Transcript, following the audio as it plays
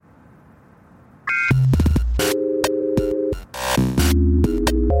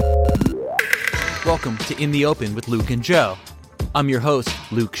Welcome to In the Open with Luke and Joe. I'm your host,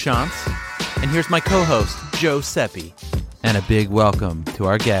 Luke Shantz, and here's my co-host, Joe Seppi. And a big welcome to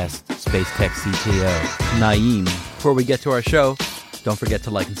our guest, Space Tech CTO, Naeem. Before we get to our show, don't forget to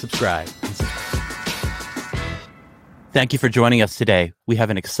like and subscribe. Thank you for joining us today. We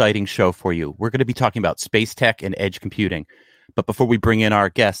have an exciting show for you. We're going to be talking about space tech and edge computing. But before we bring in our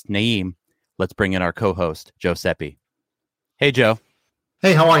guest, Naeem, let's bring in our co-host, Joe Seppi. Hey, Joe.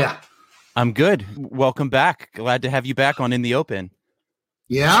 Hey, how are you? I'm good. Welcome back. Glad to have you back on In the Open.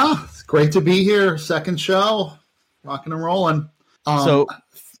 Yeah, it's great to be here. Second show, rocking and rolling. Go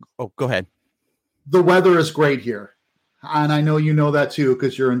ahead. The weather is great here. And I know you know that too,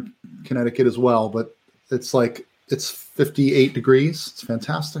 because you're in Connecticut as well, but it's 58 degrees. It's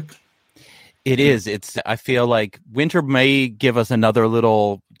fantastic. It is. I feel like winter may give us another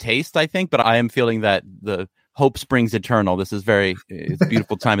little taste, I think, but I am feeling that the hope springs eternal. This is it's a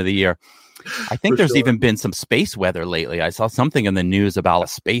beautiful time of the year. I think there's even been some space weather lately. I saw something in the news about a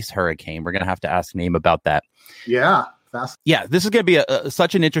space hurricane. We're going to have to ask Naeem about that. Yeah. Fast. Yeah, this is going to be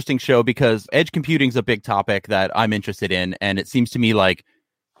such an interesting show because edge computing is a big topic that I'm interested in. And it seems to me like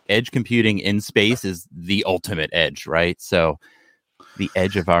edge computing in space is the ultimate edge, right? So the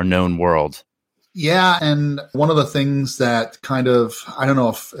edge of our known world. Yeah, and one of the things that kind of, I don't know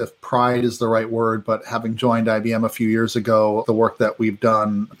if pride is the right word, but having joined IBM a few years ago, the work that we've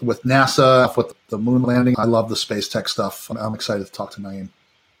done with NASA, with the moon landing, I love the space tech stuff. I'm excited to talk to Naeem.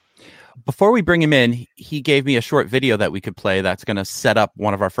 Before we bring him in, he gave me a short video that we could play that's going to set up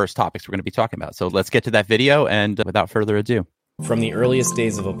one of our first topics we're going to be talking about. So let's get to that video, and without further ado. From the earliest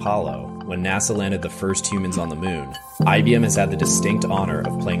days of Apollo, when NASA landed the first humans on the moon, IBM has had the distinct honor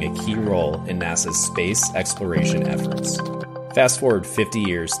of playing a key role in NASA's space exploration efforts. Fast forward 50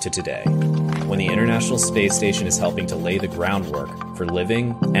 years to today, when the International Space Station is helping to lay the groundwork for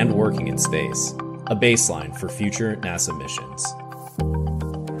living and working in space, a baseline for future NASA missions.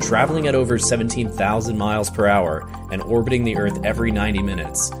 Traveling at over 17,000 miles per hour and orbiting the Earth every 90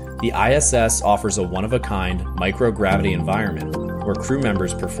 minutes, the ISS offers a one-of-a-kind microgravity environment where crew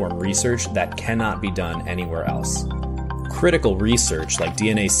members perform research that cannot be done anywhere else. Critical research like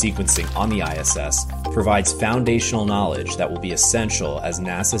DNA sequencing on the ISS provides foundational knowledge that will be essential as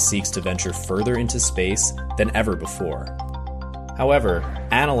NASA seeks to venture further into space than ever before. However,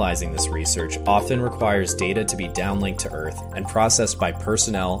 analyzing this research often requires data to be downlinked to Earth and processed by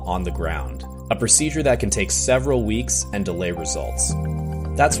personnel on the ground, a procedure that can take several weeks and delay results.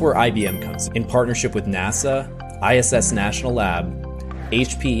 That's where IBM comes in partnership with NASA, ISS National Lab,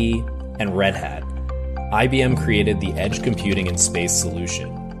 HPE, and Red Hat. IBM created the Edge Computing in Space solution,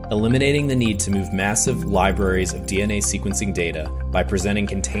 eliminating the need to move massive libraries of DNA sequencing data by presenting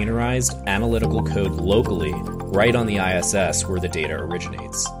containerized analytical code locally right on the ISS where the data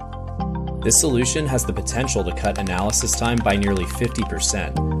originates. This solution has the potential to cut analysis time by nearly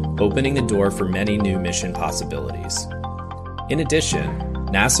 50%, opening the door for many new mission possibilities. In addition,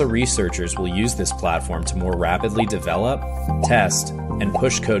 NASA researchers will use this platform to more rapidly develop, test, and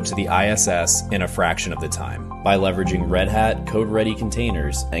push code to the ISS in a fraction of the time by leveraging Red Hat code-ready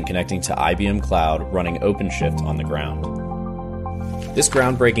containers and connecting to IBM Cloud running OpenShift on the ground. This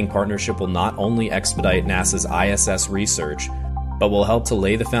groundbreaking partnership will not only expedite NASA's ISS research, but will help to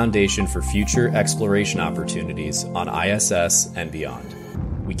lay the foundation for future exploration opportunities on ISS and beyond.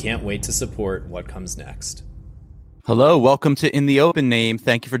 We can't wait to support what comes next. Hello, welcome to In the Open, Naeem.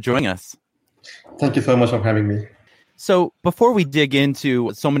 Thank you for joining us. Thank you so much for having me. So before we dig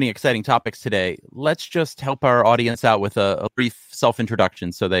into so many exciting topics today, let's just help our audience out with a brief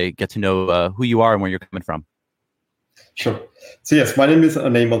self-introduction so they get to know who you are and where you're coming from. Sure. So yes, my name is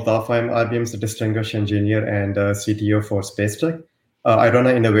Naeem Altaf. I'm IBM's Distinguished Engineer and CTO for Space Tech. I run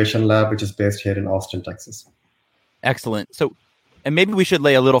an innovation lab, which is based here in Austin, Texas. Excellent. So, and maybe we should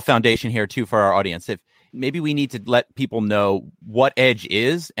lay a little foundation here too for our audience. Maybe we need to let people know what edge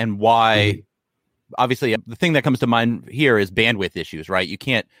is and why. Obviously, the thing that comes to mind here is bandwidth issues, right? You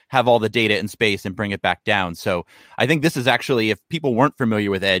can't have all the data in space and bring it back down. So I think this is actually, if people weren't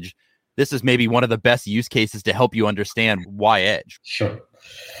familiar with edge, this is maybe one of the best use cases to help you understand why edge. Sure.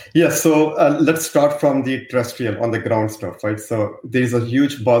 Yeah, so let's start from the terrestrial, on the ground stuff, right? So there's a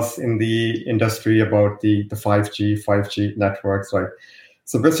huge buzz in the industry about the 5G networks, right?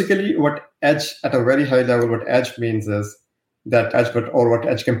 So basically what edge, at a very high level, what edge means is that edge, or what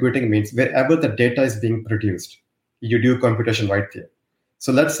edge computing means, wherever the data is being produced, you do computation right there.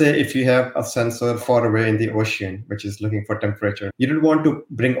 So let's say if you have a sensor far away in the ocean, which is looking for temperature, you don't want to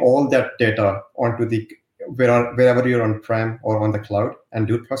bring all that data onto the wherever you're on-prem or on the cloud and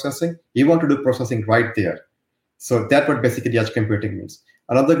do processing. You want to do processing right there. So that's what basically edge computing means.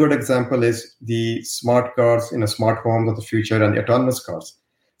 Another good example is the smart cars, smart homes of the future and the autonomous cars.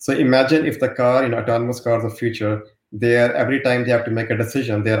 So imagine if the car, autonomous cars of the future, every time they have to make a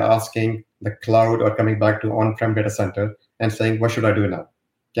decision, they're asking the cloud or coming back to on-prem data center and saying, what should I do now?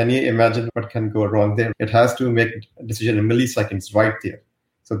 Can you imagine what can go wrong there? It has to make a decision in milliseconds right there.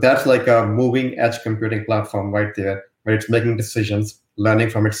 So that's like a moving edge computing platform right there, where it's making decisions, learning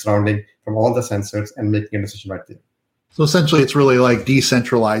from its surrounding, from all the sensors, and making a decision right there. So essentially, it's really like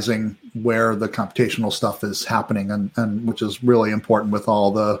decentralizing where the computational stuff is happening, and which is really important with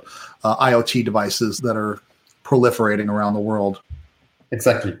all the IoT devices that are proliferating around the world.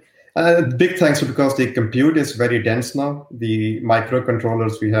 Exactly. Big thanks to, because the compute is very dense now. The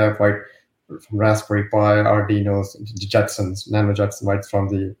microcontrollers we have, right, from Raspberry Pi, Arduinos, Jetsons, Nano Jetson, right, from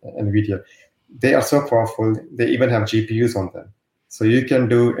the NVIDIA, they are so powerful. They even have GPUs on them. So you can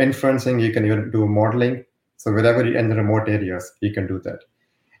do inferencing, you can even do modeling. So wherever you're in the remote areas, you can do that.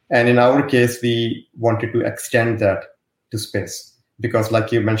 And in our case, we wanted to extend that to space because,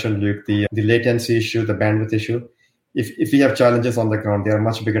 like you mentioned, Luke, the latency issue, the bandwidth issue, if we have challenges on the ground, there are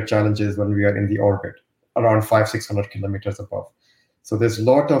much bigger challenges when we are in the orbit, around 500-600 kilometers above. So there's a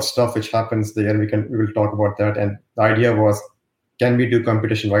lot of stuff which happens there. We will talk about that. And the idea was, can we do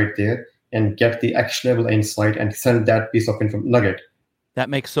computation right there and get the actionable insight and send that piece of nugget? That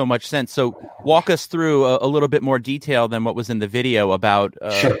makes so much sense. So walk us through a little bit more detail than what was in the video about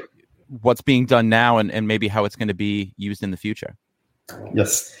Sure. What's being done now and maybe how it's going to be used in the future.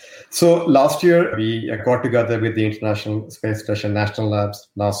 Yes. So last year, we got together with the International Space Station, National Labs,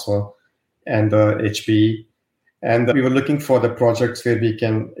 NASA, and the HPE. And we were looking for the projects where we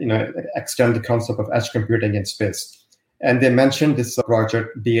can extend the concept of edge computing in space. And they mentioned this project,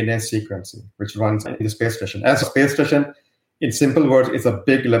 DNA sequencing, which runs in the space station. As a space station, in simple words, it's a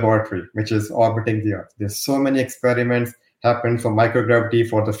big laboratory which is orbiting the Earth. There's so many experiments happen for microgravity,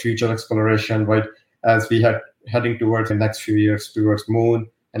 for the future exploration, right? As we had heading towards the next few years towards Moon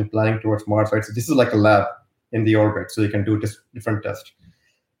and flying towards Mars, right? So this is like a lab in the orbit, so you can do different tests.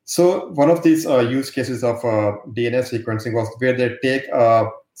 So one of these use cases of DNA sequencing was where they take a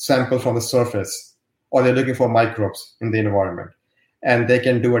sample from the surface, or they're looking for microbes in the environment, and they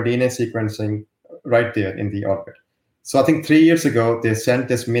can do a DNA sequencing right there in the orbit. So I think 3 years ago, they sent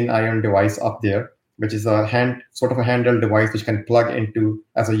this MinION device up there, which is a handheld device which can plug into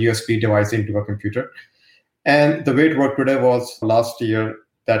as a USB device into a computer. And the way it worked today was last year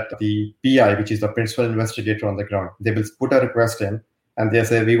that the PI, which is the principal investigator on the ground, they will put a request in and they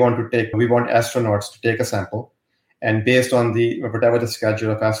say, we want astronauts to take a sample. And based on whatever the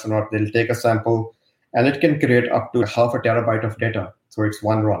schedule of astronauts, they'll take a sample and it can create up to 0.5 terabyte of data. So it's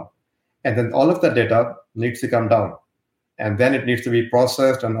one run. And then all of that data needs to come down. And then it needs to be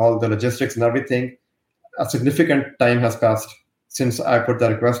processed and all the logistics and everything. A significant time has passed since I put the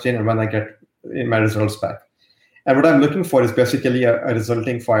request in and when I get my results back. And what I'm looking for is basically a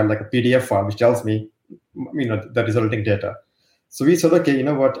resulting file, like a PDF file, which tells me, the resulting data. So we said, okay, you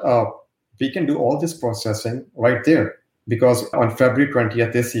know what? We can do all this processing right there. Because on February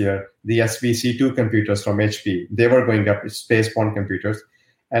 20th this year, the SVC2 computers from HP, they were going up, space-borne computers.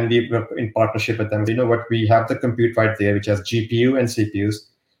 And we were in partnership with them. You know what? We have the compute right there, which has GPU and CPUs.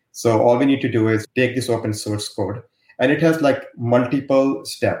 So all we need to do is take this open source code. And it has like multiple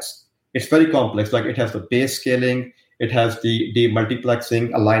steps. It's very complex. Like it has the base scaling. It has the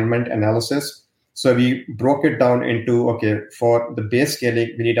multiplexing, alignment, analysis. So we broke it down into, okay, for the base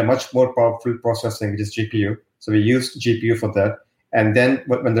scaling, we need a much more powerful processing, which is GPU. So we use GPU for that. And then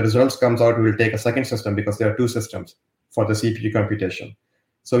when the results comes out, we will take a second system because there are two systems for the CPU computation.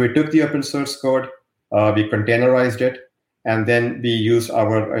 So we took the open source code, we containerized it, and then we used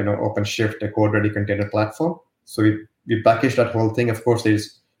our OpenShift, a code-ready container platform. So we packaged that whole thing. Of course,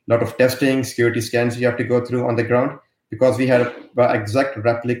 there's a lot of testing, security scans you have to go through on the ground because we had an exact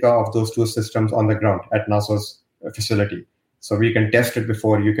replica of those two systems on the ground at NASA's facility. So we can test it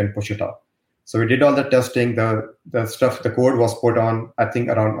before you can push it up. So we did all the testing. The code was put on, I think,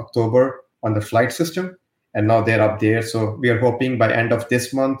 around October on the flight system. And now they're up there. So we are hoping by end of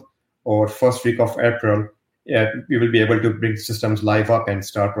this month or first week of April, we will be able to bring systems live up and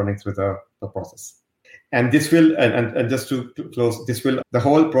start running through the process. And this will, and just to close, the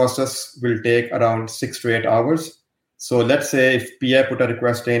whole process will take around 6 to 8 hours. So let's say if PI put a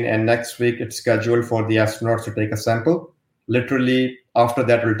request in and next week it's scheduled for the astronauts to take a sample, literally after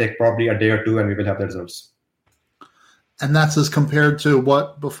that will take probably a day or two and we will have the results. And that's as compared to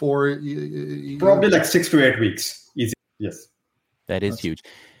what before? Probably like 6 to 8 weeks. Easy. Yes. That's huge.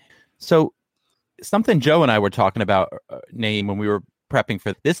 So something Joe and I were talking about, Naeem, when we were prepping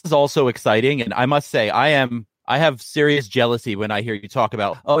for this is also exciting. And I must say, I I have serious jealousy when I hear you talk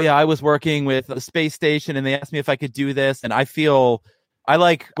about, oh yeah, I was working with the space station and they asked me if I could do this. And I feel I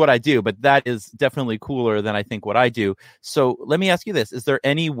like what I do, but that is definitely cooler than I think what I do. So let me ask you this. Is there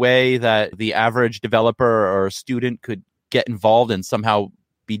any way that the average developer or student could get involved and somehow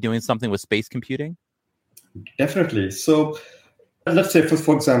be doing something with space computing? Definitely. So let's say,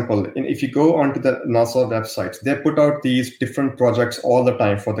 for example, if you go onto the NASA websites, they put out these different projects all the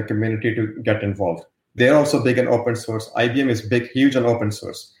time for the community to get involved. They're also big in open source. IBM is big, huge on open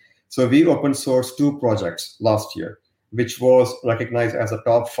source. So we open sourced 2 projects last year, which was recognized as a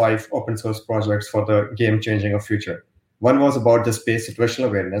top 5 open source projects for the game changing of future. One was about the space situational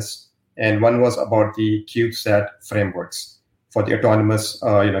awareness, and one was about the CubeSat frameworks for the autonomous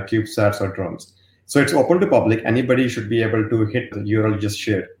CubeSats or drones. So it's open to public. Anybody should be able to hit the URL you just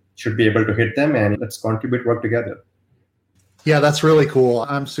shared, should be able to hit them, and let's contribute, work together. Yeah, that's really cool.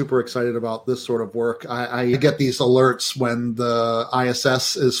 I'm super excited about this sort of work. I get these alerts when the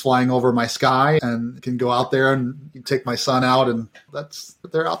ISS is flying over my sky and can go out there and take my son out, and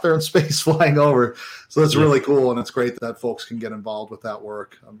they're out there in space flying over. So that's really cool, and it's great that folks can get involved with that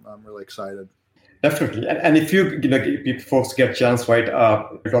work. I'm really excited. Definitely. And if if folks get a chance, right,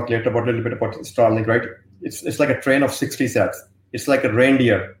 we'll talk later about a little bit about Starlink, right? It's like a train of 60 sats. It's like a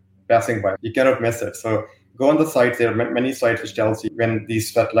reindeer passing by. You cannot miss it. So go on the site. There are many sites which tells you when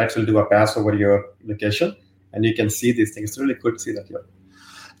these satellites will do a pass over your location, and you can see these things. It's really cool to see that here.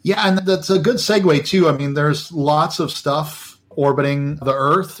 Yeah, and that's a good segue too. I mean, there's lots of stuff orbiting the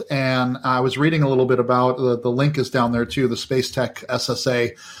Earth, and I was reading a little bit about the link is down there too, the Space Tech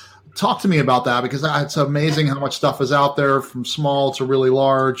SSA. Talk to me about that, because it's amazing how much stuff is out there from small to really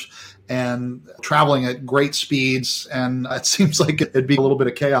large and traveling at great speeds. And it seems like it'd be a little bit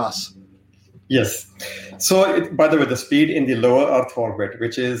of chaos. Yes. So, by the way, the speed in the lower Earth orbit,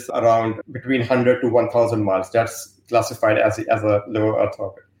 which is around between 100 to 1,000 miles, that's classified as a lower Earth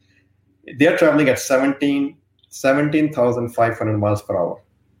orbit. They're traveling at 17,500 miles per hour,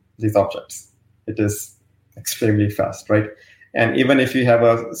 these objects. It is extremely fast, right? And even if you have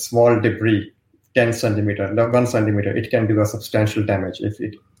a small debris, 1 centimeter, it can do a substantial damage if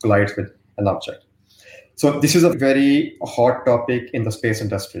it collides with an object. So this is a very hot topic in the space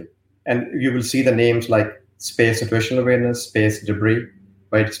industry. And you will see the names like space situational awareness, space debris,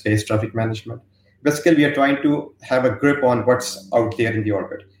 right? Space traffic management. Basically, we are trying to have a grip on what's out there in the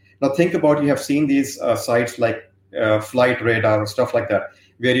orbit. Now, think about, you have seen these sites like flight radar or stuff like that,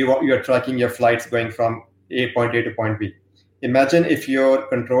 where you are tracking your flights going from point A to point B. Imagine if your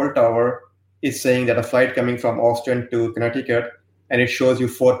control tower is saying that a flight coming from Austin to Connecticut, and it shows you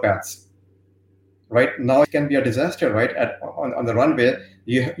 4 paths. Right now, it can be a disaster. Right on the runway,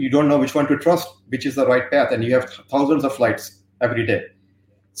 you don't know which one to trust, which is the right path, and you have thousands of flights every day.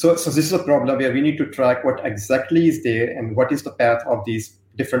 So this is a problem where we need to track what exactly is there and what is the path of these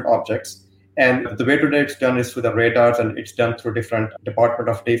different objects. And the way today it's done is through the radars, and it's done through different Department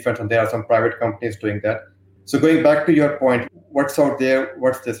of Defense, and there are some private companies doing that. So going back to your point, what's out there?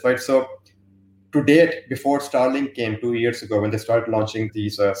 What's this, right? So to date, before Starlink came 2 years ago, when they started launching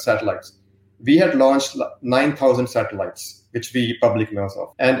these satellites, we had launched 9,000 satellites, which we publicly knows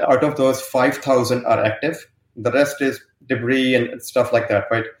of. And out of those, 5,000 are active. The rest is debris and stuff like that,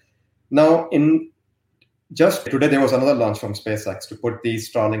 right? Now, just today, there was another launch from SpaceX to put these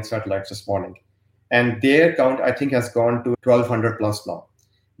Starlink satellites this morning. And their count, I think, has gone to 1,200 plus now.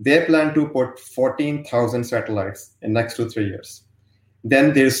 They plan to put 14,000 satellites in next 2-3 years.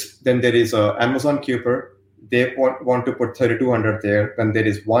 Then there is Amazon Kuiper. They want to put 3,200 there. Then there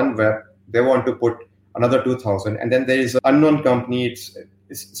is OneWeb. They want to put another 2,000. And then there is an unknown company. It's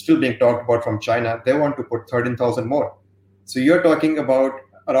still being talked about from China. They want to put 13,000 more. So you're talking about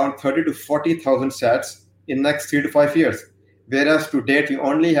around 30 to 40,000 sats in next 3 to 5 years. Whereas to date, we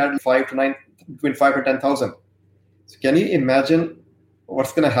only had between 5 and 10,000. So can you imagine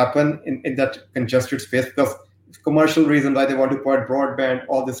what's going to happen in that congested space? Because commercial reason why they want to put broadband,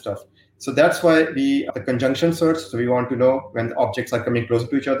 all this stuff. So that's why the conjunction search. So we want to know when the objects are coming closer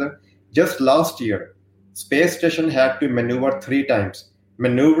to each other. Just last year, space station had to maneuver 3 times.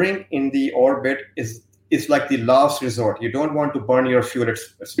 Maneuvering in the orbit is like the last resort. You don't want to burn your fuel.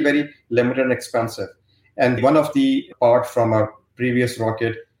 It's very limited and expensive. And one of the part from a previous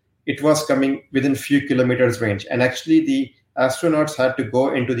rocket, it was coming within few kilometers range. And actually the astronauts had to go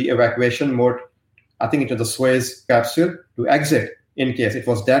into the evacuation mode, I think into the Suez capsule, to exit in case it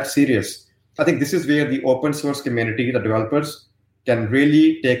was that serious. I think this is where the open source community, the developers, can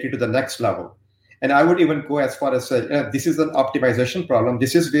really take it to the next level. And I would even go as far as say, this is an optimization problem.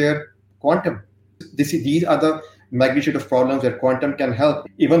 This is where quantum, these are the magnitude of problems where quantum can help,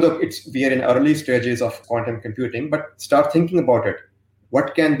 even though we are in early stages of quantum computing, but start thinking about it.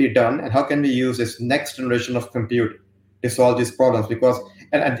 What can be done and how can we use this next generation of compute to solve these problems? Because,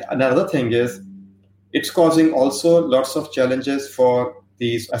 and another thing is, it's causing also lots of challenges for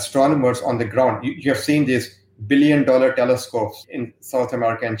these astronomers on the ground. You have seen these billion-dollar telescopes in South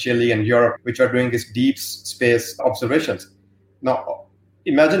America and Chile and Europe, which are doing these deep space observations. Now,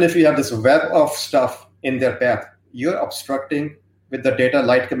 imagine if you have this web of stuff in their path. You're obstructing with the data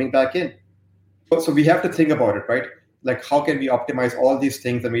light coming back in. So we have to think about it, right? Like, how can we optimize all these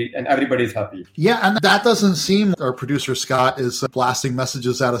things and everybody's happy? Yeah, and that doesn't seem, our producer Scott is blasting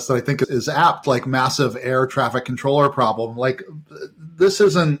messages at us that I think is apt, like massive air traffic controller problem. Like, this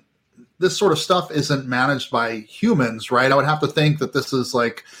sort of stuff isn't managed by humans, right? I would have to think that this is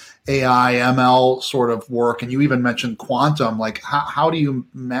like AI, ML sort of work. And you even mentioned quantum. Like, how do you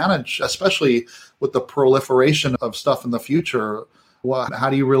manage, especially with the proliferation of stuff in the future?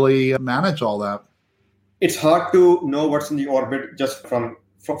 How do you really manage all that? It's hard to know what's in the orbit just for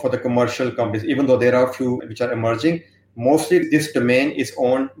the commercial companies, even though there are a few which are emerging. Mostly this domain is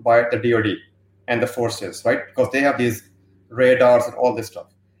owned by the DoD and the forces, right? Because they have these radars and all this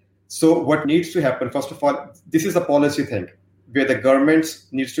stuff. So what needs to happen, first of all, this is a policy thing where the governments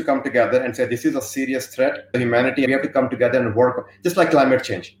needs to come together and say, this is a serious threat to humanity. We have to come together and work, just like climate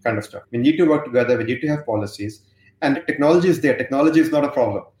change kind of stuff. We need to work together. We need to have policies. And technology is there. Technology is not a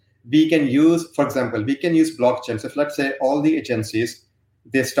problem. We can use, for example, blockchain. So if, let's say, all the agencies,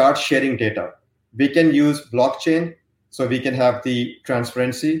 they start sharing data. We can use blockchain so we can have the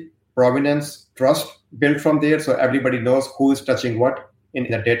transparency, provenance, trust built from there so everybody knows who is touching what in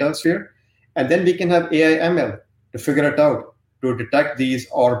the data sphere. And then we can have AI ML to figure it out, to detect these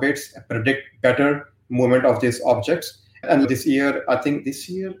orbits, predict better movement of these objects. And ESA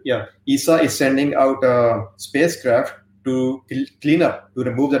is sending out a spacecraft to clean up, to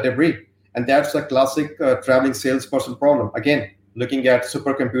remove the debris. And that's a classic traveling salesperson problem. Again, looking at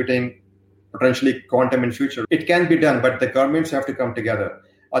supercomputing, potentially quantum in future. It can be done, but the governments have to come together.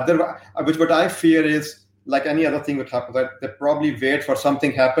 Otherwise, what I fear is, like any other thing would happen, that they probably wait for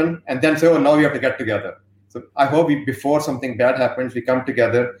something happen and then say, oh, now we have to get together. So I hope before something bad happens, we come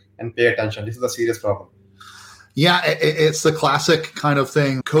together and pay attention. This is a serious problem. Yeah, it's the classic kind of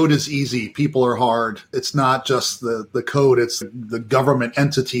thing. Code is easy. People are hard. It's not just the code. It's the government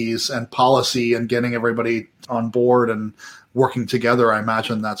entities and policy and getting everybody on board and working together. I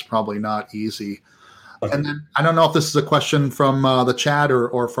imagine that's probably not easy. Okay. And then I don't know if this is a question from the chat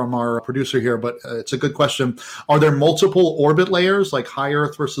or from our producer here, but it's a good question. Are there multiple orbit layers, like high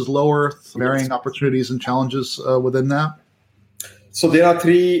Earth versus low Earth, varying opportunities and challenges within that? So there are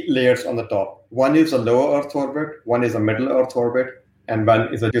 3 layers on the top. One is a low Earth orbit, one is a middle Earth orbit, and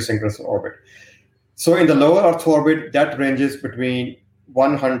one is a geosynchronous orbit. So in the lower Earth orbit, that ranges between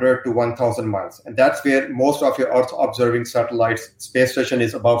 100 to 1,000 miles. And that's where most of your Earth-observing satellites, space station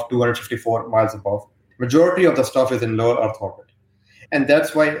is above 254 miles above. Majority of the stuff is in lower Earth orbit. And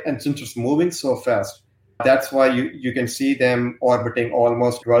that's why, and since it's moving so fast, that's why you can see them orbiting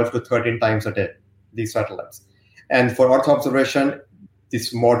almost 12 to 13 times a day, these satellites. And for Earth observation,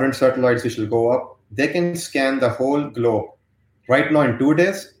 these modern satellites which will go up, they can scan the whole globe right now in 2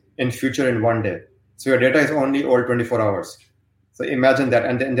 days, in future in 1 day. So your data is only old 24 hours. So imagine that.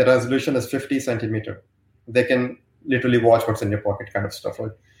 And then the resolution is 50 centimeter. They can literally watch what's in your pocket kind of stuff.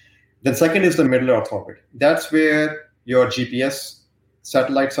 Right? Then second is the middle Earth orbit. That's where your GPS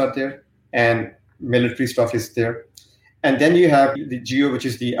satellites are there and military stuff is there. And then you have the GEO, which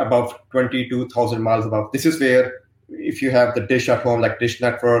is the above 22,000 miles above. This is where if you have the dish at home, like Dish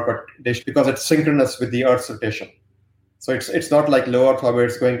Network or Dish, because it's synchronous with the Earth's rotation. So it's not like low Earth orbit,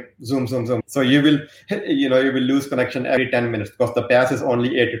 it's going zoom, zoom, zoom. So you will lose connection every 10 minutes because the pass is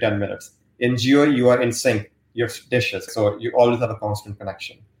only 8 to 10 minutes. In GEO, you are in sync, your dishes. So you always have a constant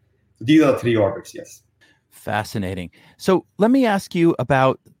connection. So these are the 3 orbits, yes. Fascinating. So let me ask you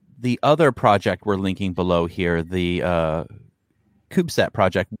about the other project we're linking below here, the CubeSat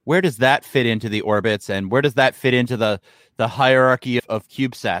project. Where does that fit into the orbits, and where does that fit into the hierarchy of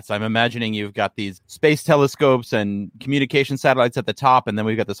CubeSats? I'm imagining you've got these space telescopes and communication satellites at the top, and then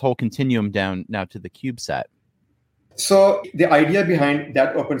we've got this whole continuum down now to the CubeSat. So the idea behind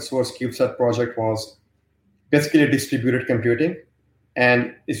that open source CubeSat project was basically distributed computing,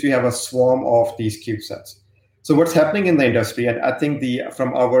 and if you have a swarm of these CubeSats. So what's happening in the industry, and I think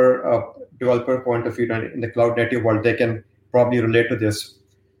from our developer point of view in the cloud native world, they can probably relate to this.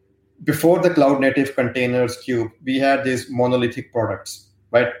 Before the cloud native containers cube, we had these monolithic products,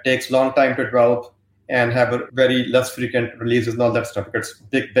 right? It takes long time to develop and have a very less frequent releases and all that stuff. It's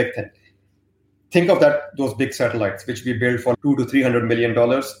big thing. think of those big satellites, which we build for $200 to $300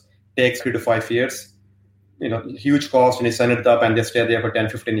 million, takes 3 to 5 years, huge cost, and you send it up and they stay there for 10,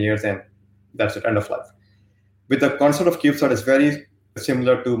 15 years, and that's it, end of life. With the concept of CubeSat, is very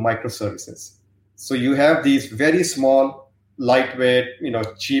similar to microservices. So you have these very small, lightweight,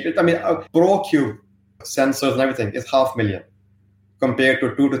 cheap. A ProCube sensors and everything is $500,000 compared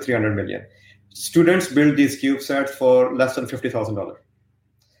to 2 to 300 million. Students build these CubeSats for less than $50,000.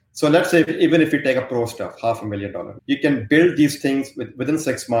 So let's say even if you take a pro stuff, $500,000, you can build these things within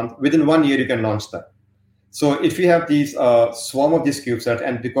 6 months. Within 1 year, you can launch them. So if you have these swarm of these CubeSats,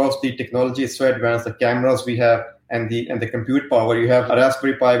 and because the technology is so advanced, the cameras we have and the compute power, you have a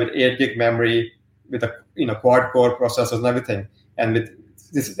Raspberry Pi with 8 gig memory, with a quad core processors and everything, and with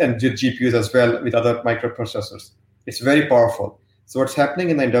GPUs as well, with other microprocessors. It's very powerful. So what's happening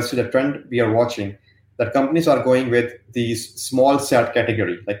in the industry, the trend we are watching, that companies are going with these small sat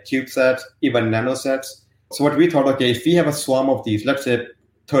category, like CubeSats, even nanosats. So what we thought, okay, if we have a swarm of these, let's say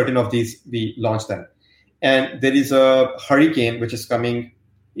 13 of these, we launch them. And there is a hurricane which is coming,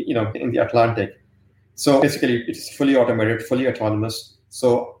 in the Atlantic. So basically, it's fully automated, fully autonomous.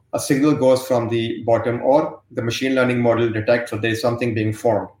 So a signal goes from the bottom, or the machine learning model detects that there is something being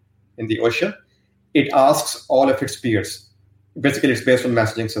formed in the ocean. It asks all of its peers. Basically, it's based on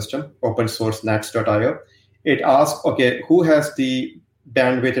messaging system, open source nats.io. It asks, okay, who has the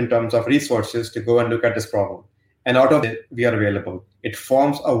bandwidth in terms of resources to go and look at this problem? And out of it, we are available. It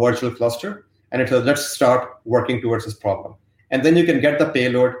forms a virtual cluster, and it says, let's start working towards this problem. And then you can get the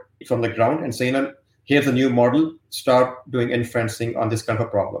payload from the ground and say, here's a new model, start doing inferencing on this kind of a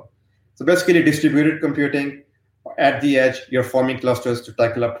problem. So basically, distributed computing, at the edge, you're forming clusters to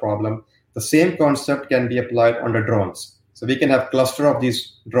tackle a problem. The same concept can be applied on the drones. So we can have cluster of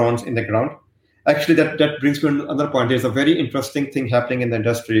these drones in the ground. Actually, that brings me to another point. There's a very interesting thing happening in the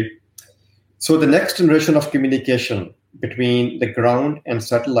industry. So the next generation of communication between the ground and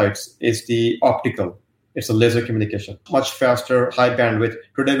satellites is the optical. It's a laser communication, much faster, high bandwidth.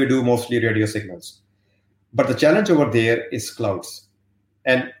 Today, we do mostly radio signals. But the challenge over there is clouds.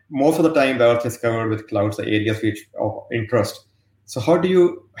 And most of the time, the Earth is covered with clouds, the areas of interest. So how do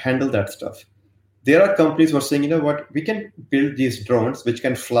you handle that stuff? There are companies who are saying, we can build these drones which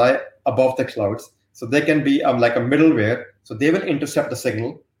can fly above the clouds. So they can be like a middleware. So they will intercept the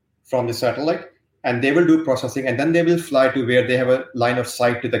signal from the satellite, and they will do processing, and then they will fly to where they have a line of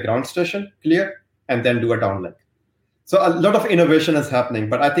sight to the ground station, clear, and then do a downlink. So a lot of innovation is happening,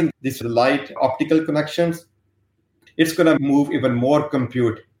 but I think these light optical connections, it's going to move even more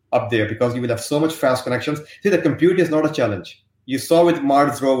compute up there, because you will have so much fast connections. See, the compute is not a challenge. You saw with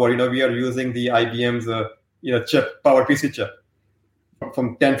Mars rover, we are using the IBM's chip, PowerPC chip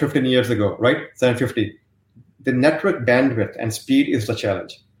from 10, 15 years ago, right? 750. The network bandwidth and speed is the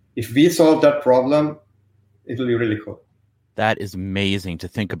challenge. If we solve that problem, it will be really cool. That is amazing to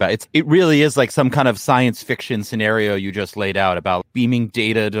think about. It really is like some kind of science fiction scenario you just laid out about beaming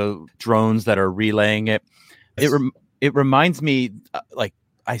data to drones that are relaying it. It reminds me, like,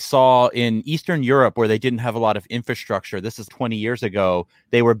 I saw in Eastern Europe, where they didn't have a lot of infrastructure. This is 20 years ago.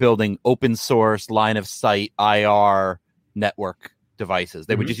 They were building open source line of sight IR network devices.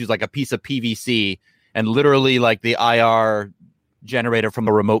 They would just use like a piece of PVC and literally like the IR generator from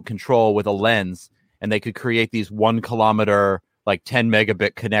a remote control with a lens. And they could create these 1 kilometer, like 10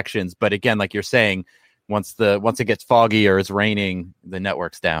 megabit connections. But again, like you're saying, once it gets foggy or it's raining, the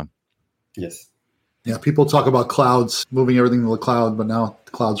network's down. Yes. Yeah, people talk about clouds, moving everything to the cloud, but now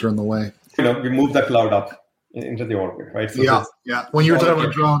the clouds are in the way. We move the cloud up into the orbit, right? So yeah. When you were talking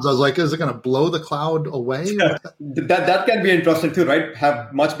about drones, I was like, is it going to blow the cloud away? that can be interesting too, right?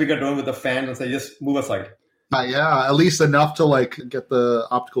 Have much bigger drone with a fan and say, just move aside. Yeah, at least enough to like get the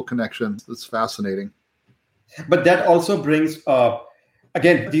optical connection. It's fascinating. But that also brings,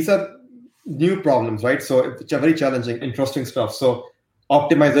 again, these are new problems, right? So it's very challenging, interesting stuff. So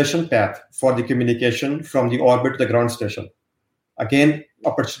optimization path for the communication from the orbit to the ground station. Again,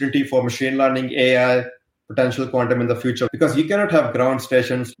 opportunity for machine learning, AI, potential quantum in the future, because you cannot have ground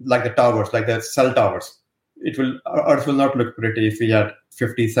stations like the towers, like the cell towers. Earth will not look pretty if we had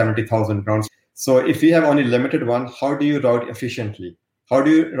 50, 70,000 grounds. So if you have only limited one, how do you route efficiently? How do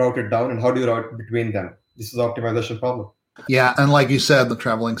you route it down, and how do you route between them? This is an optimization problem. Yeah, and like you said, the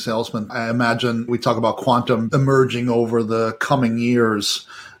traveling salesman, I imagine we talk about quantum emerging over the coming years,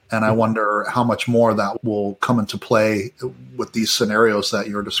 and I wonder how much more that will come into play with these scenarios that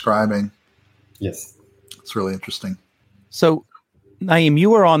you're describing. Yes. It's really interesting. So, Naeem,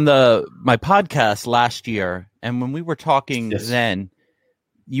 you were on my podcast last year, and when we were talking then,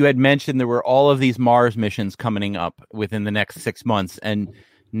 you had mentioned there were all of these Mars missions coming up within the next 6 months, and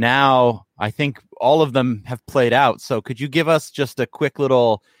Now, I think all of them have played out. So could you give us just a quick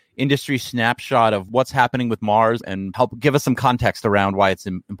little industry snapshot of what's happening with Mars and help give us some context around why it's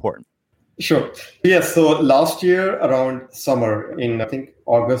important? Sure. Yes. So last year around summer in, I think,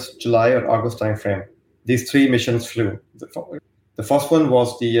 July or August timeframe, these 3 missions flew. The first one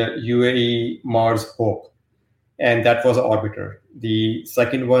was the UAE Mars Hope, and that was an orbiter. The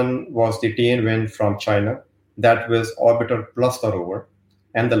second one was the Tianwen from China. That was orbiter plus the rover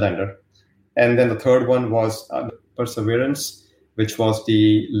and the lander. And then the third one was Perseverance, which was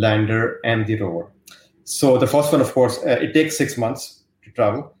the lander and the rover. So the first one, of course, it takes 6 months to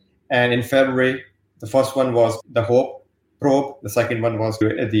travel. And in February, the first one was the Hope probe. The second one was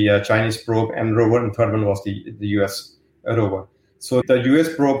the Chinese probe and rover. And the third one was the US rover. So the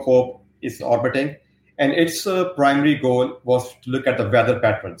US probe Hope is orbiting. And its primary goal was to look at the weather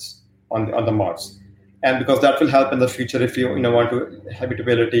patterns on the Mars. And because that will help in the future if you want to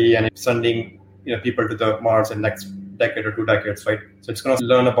habitability and sending people to the Mars in next decade or 2 decades, right? So it's going to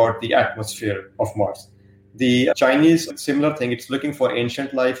learn about the atmosphere of Mars. The Chinese, similar thing, it's looking for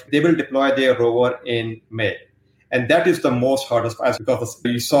ancient life. They will deploy their rover in May. And that is the most hardest part because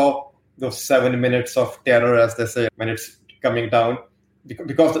you saw those 7 minutes of terror, as they say, when it's coming down.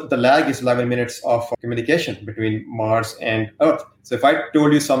 Because the lag is 11 minutes of communication between Mars and Earth. So if I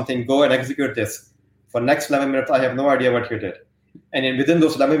told you something, go and execute this. For next 11 minutes, I have no idea what you did. And within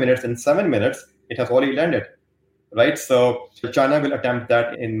those 11 minutes, in 7 minutes, it has already landed, right? So China will attempt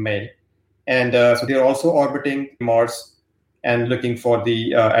that in May. And so they're also orbiting Mars and looking for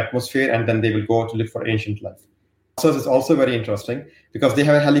the atmosphere, and then they will go to look for ancient life. So it's also very interesting because they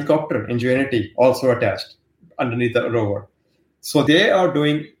have a helicopter, Ingenuity, also attached underneath the rover. So they are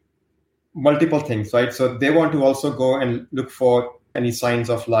doing multiple things, right? So they want to also go and look for any signs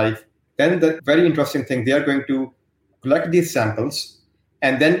of life. Then the very interesting thing, they are going to collect these samples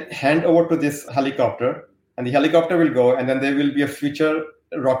and then hand over to this helicopter, and the helicopter will go, and then there will be a future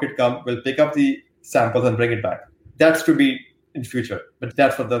rocket will pick up the samples and bring it back. That's to be in future, but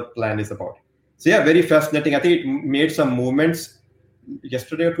that's what the plan is about. So yeah, very fascinating. I think it made some movements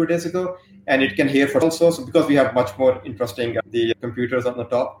yesterday or 2 days ago, and it can hear for also. So because we have much more interesting the computers on the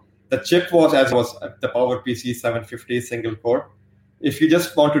top. The chip was the PowerPC 750 single core. If you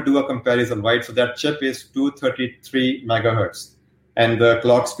just want to do a comparison, right? So that chip is 233 megahertz, and the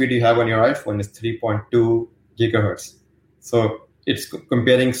clock speed you have on your iPhone is 3.2 gigahertz. So it's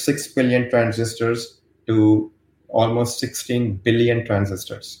comparing 6 billion transistors to almost 16 billion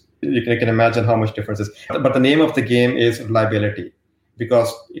transistors. You can imagine how much difference is. But the name of the game is reliability,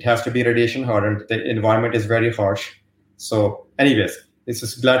 because it has to be radiation hardened. The environment is very harsh. So anyways, it's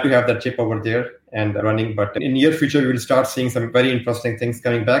just glad to have that chip over there and running. But in near future, we will start seeing some very interesting things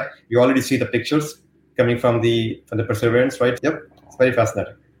coming back. You already see the pictures coming from the Perseverance, right? Yep, it's very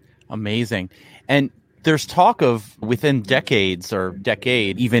fascinating. Amazing. And there's talk of within decade,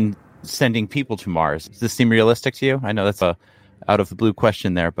 even sending people to Mars. Does this seem realistic to you? I know that's a out of the blue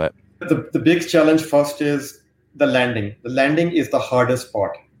question there, but the big challenge first is the landing. The landing is the hardest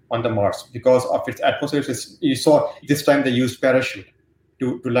part on the Mars because of its atmosphere. You saw this time they used parachute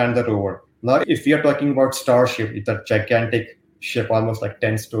to land the rover. Now, if we are talking about Starship, it's a gigantic ship, almost like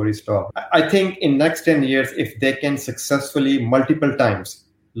 10 stories tall. I think in next 10 years, if they can successfully multiple times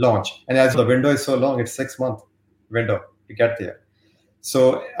launch, and as the window is so long, it's 6 month window to get there.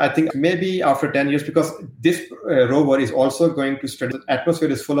 So I think maybe after 10 years, because this rover is also going to study, the atmosphere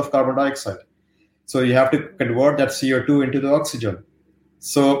is full of carbon dioxide. So you have to convert that CO2 into the oxygen.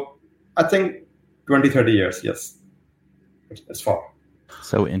 So I think 20, 30 years, yes. It's far.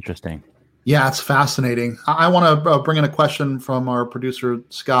 So interesting. Yeah, it's fascinating. I want to bring in a question from our producer,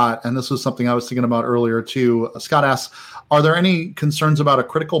 Scott, and this was something I was thinking about earlier too. Scott asks, are there any concerns about a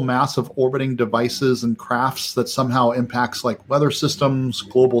critical mass of orbiting devices and crafts that somehow impacts like weather systems,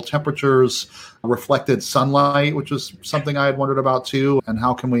 global temperatures, reflected sunlight, which is something I had wondered about too, and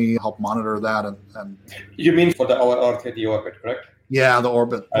how can we help monitor that? And You mean for our Earth, the orbit, correct? Yeah, the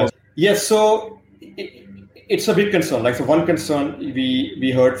orbit. Yes, so it's a big concern. Like, so one concern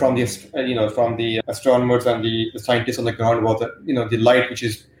we heard from the astronomers and the scientists on the ground was that the light which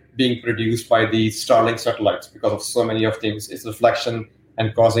is being produced by the Starlink satellites, because of so many of things, is reflection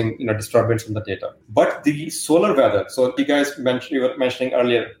and causing disturbance in the data. But the solar weather. So you were mentioning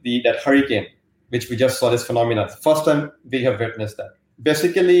earlier that hurricane, which we just saw this phenomenon. First time we have witnessed that.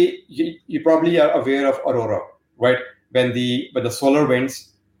 Basically, you probably are aware of aurora, right? When the solar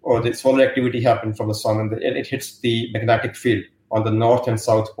winds or the solar activity happens from the sun and it hits the magnetic field on the north and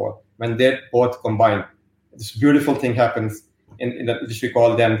south pole. When they both combine, this beautiful thing happens which we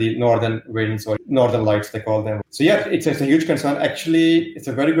call them the northern winds or northern lights, they call them. So yeah, it's a huge concern. Actually, it's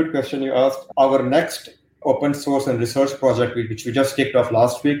a very good question you asked. Our next open source and research project, which we just kicked off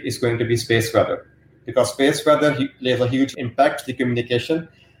last week, is going to be space weather, because space weather plays a huge impact to the communication.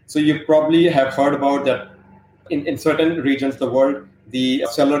 So you probably have heard about that in certain regions of the world, the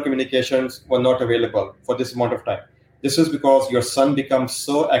cellular communications were not available for this amount of time. This is because your sun becomes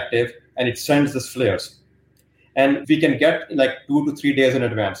so active and it sends these flares. And we can get like 2 to 3 days in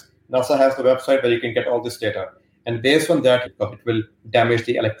advance. NASA has the website where you can get all this data. And based on that, it will damage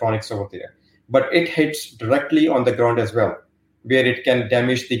the electronics over there. But it hits directly on the ground as well, where it can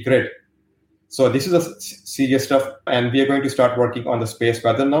damage the grid. So this is a serious stuff. And we are going to start working on the space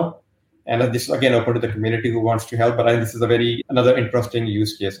weather now. And this is again open to the community who wants to help. But I think this is another interesting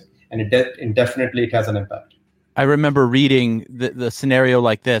use case. And definitely it has an impact. I remember reading the scenario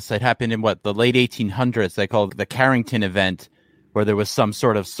like this. It happened in the late 1800s. They called it the Carrington event, where there was some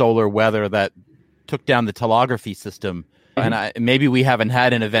sort of solar weather that took down the telegraphy system. Mm-hmm. And maybe we haven't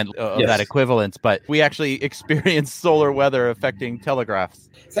had an event of that equivalence, but we actually experienced solar weather affecting telegraphs.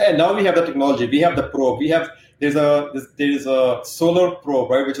 So, and now we have the technology. We have the probe. There's a solar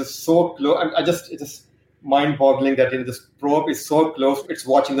probe, right, which is so close. It's just mind-boggling that this probe is so close. It's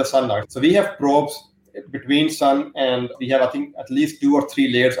watching the sun now. So we have probes between sun, and we have, I think, at least 2 or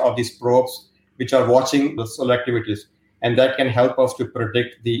 3 layers of these probes which are watching the solar activities, and that can help us to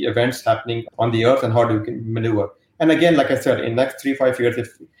predict the events happening on the Earth and how we can maneuver. And again, like I said, in the next 3-5 years,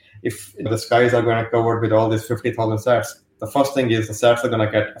 if the skies are going to covered with all these 50,000 sats, the first thing is the sats are going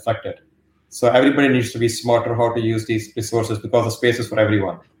to get affected. So everybody needs to be smarter how to use these resources, because the space is for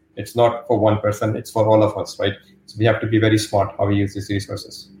everyone. It's not for one person, it's for all of us, right? So we have to be very smart how we use these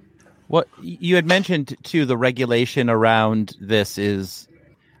resources. What you had mentioned too, the regulation around this is,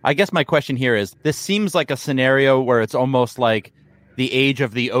 I guess my question here is, this seems like a scenario where it's almost like the age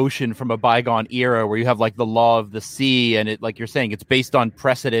of the ocean from a bygone era, where you have like the law of the sea, and it, like you're saying, it's based on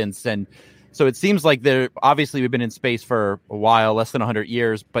precedents. And so it seems like obviously we've been in space for a while, less than 100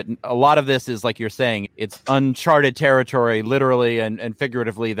 years, but a lot of this is, like you're saying, it's uncharted territory, literally and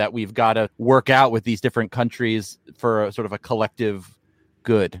figuratively, that we've got to work out with these different countries for a sort of a collective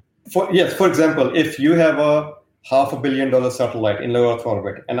good. For example, if you have a $500 million satellite in low Earth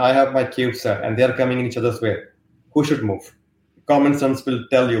orbit, and I have my CubeSat, and they're coming in each other's way, who should move? Common sense will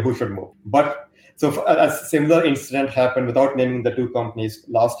tell you who should move. But so a similar incident happened, without naming the two companies,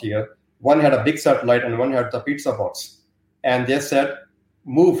 last year. One had a big satellite and one had the pizza box. And they said,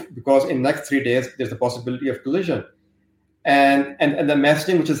 move, because in the next 3 days, there's a possibility of collision. And the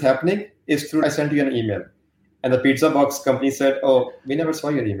messaging which is happening is through, I sent you an email. And the pizza box company said, oh, we never saw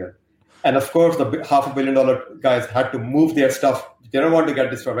your email. And of course, the $500 million guys had to move their stuff. They don't want to get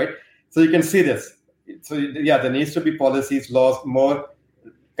destroyed, right? So you can see this. So yeah, there needs to be policies, laws, more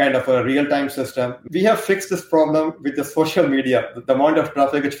kind of a real-time system. We have fixed this problem with the social media, the amount of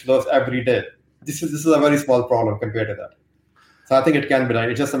traffic which flows every day. This is a very small problem compared to that. So I think it can be done.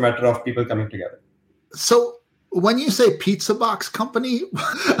 It's just a matter of people coming together. So when you say pizza box company,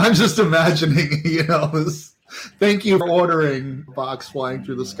 I'm just imagining, this. Thank you for ordering box flying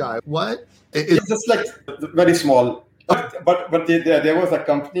through the sky. What? It's just like very small. But there was a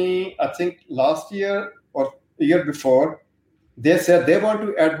company, I think last year or the year before, they said they want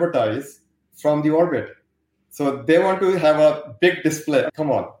to advertise from the orbit. So they want to have a big display.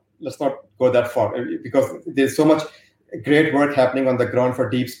 Come on, let's not go that far, because there's so much great work happening on the ground for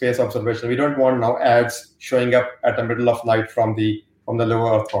deep space observation. We don't want now ads showing up at the middle of night from the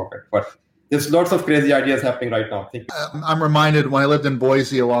lower Earth orbit. But there's lots of crazy ideas happening right now. I'm reminded, when I lived in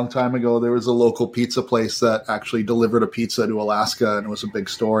Boise a long time ago, there was a local pizza place that actually delivered a pizza to Alaska, and it was a big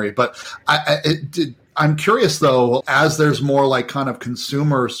story. But I'm curious, though, as there's more like kind of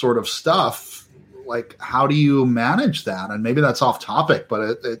consumer sort of stuff, like how do you manage that? And maybe that's off topic,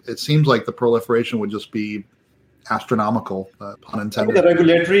 but it seems like the proliferation would just be astronomical, pun intended. The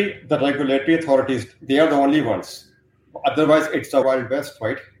regulatory authorities, they are the only ones. Otherwise, it's the Wild West,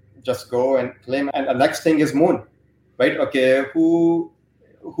 right? Just go and claim. And the next thing is moon, right? Okay,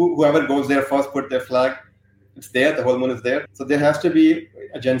 whoever goes there first, put their flag. It's there, the whole moon is there. So there has to be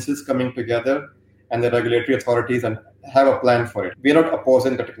agencies coming together and the regulatory authorities and have a plan for it. We're not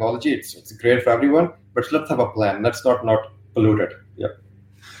opposing the technology. It's great for everyone, but let's have a plan. Let's not pollute it. Yeah.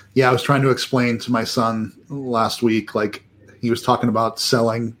 Yeah, I was trying to explain to my son last week, like he was talking about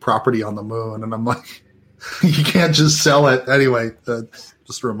selling property on the moon. And I'm like, you can't just sell it. Anyway,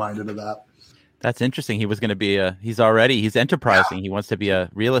 just reminded of that. That's interesting. He was going to be he's enterprising. Yeah. He wants to be a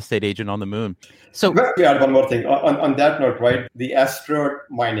real estate agent on the moon. So let me add one more thing. On that note, right, the asteroid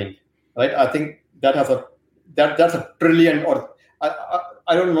mining, right? I think that has a that's a trillion, or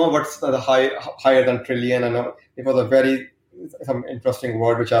I don't know what's the higher than trillion. I know it was some interesting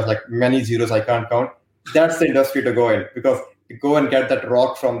word which has like many zeros I can't count. That's the industry to go in, because to go and get that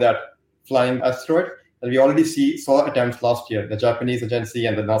rock from that flying asteroid, and we already saw attempts last year. The Japanese agency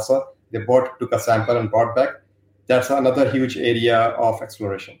and the NASA, they both took a sample and brought back. That's another huge area of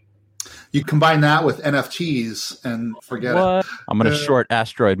exploration. You combine that with NFTs and forget it. I'm going to short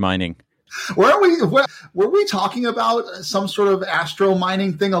asteroid mining. Were we talking about some sort of astro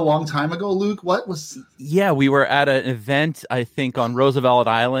mining thing a long time ago, Luke? What was? Yeah, we were at an event, I think, on Roosevelt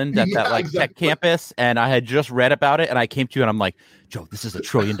Island at that tech campus, and I had just read about it, and I came to you and I'm like, Joe, this is $1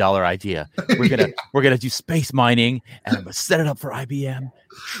 trillion idea. We're gonna do space mining, and I'm gonna set it up for IBM. $1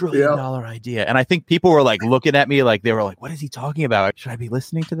 trillion idea. And I think people were like looking at me like they were like, what is he talking about? Should I be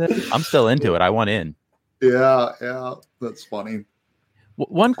listening to this? I'm still into it. I want in. Yeah, that's funny.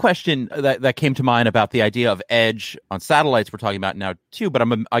 One question that came to mind about the idea of edge on satellites we're talking about now too, but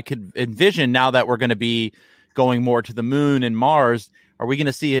I could envision now that we're going to be going more to the moon and Mars, are we going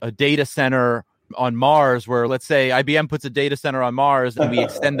to see a data center on Mars where, let's say, IBM puts a data center on Mars and we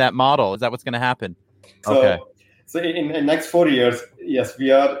extend that model? Is that what's going to happen? So in the next 4 years, yes, we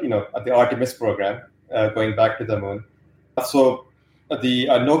are at the Artemis program going back to the moon. So the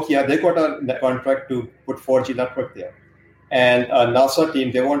Nokia, they got a contract to put 4G network there. And NASA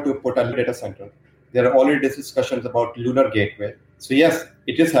team, they want to put a data center. There are already discussions about lunar gateway. So yes,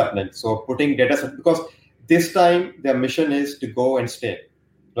 it is happening. So putting data center, because this time their mission is to go and stay,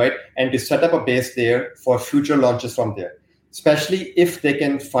 right? And to set up a base there for future launches from there, especially if they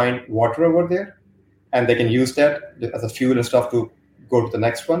can find water over there and they can use that as a fuel and stuff to go to the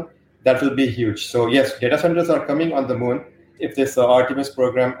next one. That will be huge. So yes, data centers are coming on the moon. If this Artemis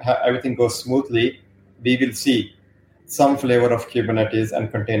program, everything goes smoothly, we will see some flavor of Kubernetes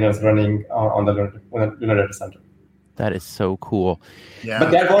and containers running on the lunar data center. That is so cool. Yeah.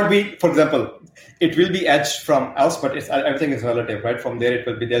 But that won't be, for example, it will be edge from us, but everything is relative, right? From there,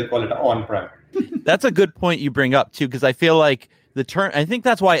 they'll call it on-prem. That's a good point you bring up too, because I feel like the term, I think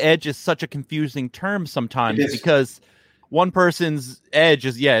that's why edge is such a confusing term sometimes, because one person's edge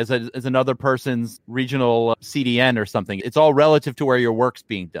is another person's regional CDN or something. It's all relative to where your work's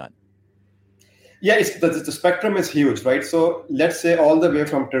being done. Yeah, the spectrum is huge, right? So let's say all the way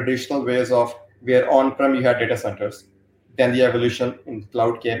from traditional ways of where on-prem you had data centers, then the evolution in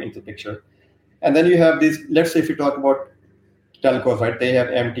cloud came into the picture. And then you have these, let's say if you talk about telcos, right? They have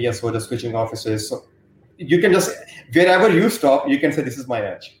MTS or the switching offices. So you can just, wherever you stop, you can say, this is my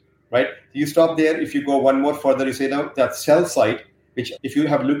edge, right? You stop there. If you go one more further, you say, no, that cell site, which if you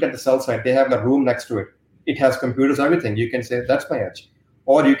have looked at the cell site, they have a room next to it. It has computers, everything. You can say, that's my edge.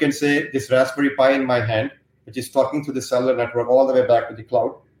 Or you can say, this Raspberry Pi in my hand, which is talking to the cellular network all the way back to the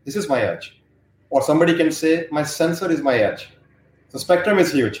cloud, this is my edge. Or somebody can say, my sensor is my edge. So spectrum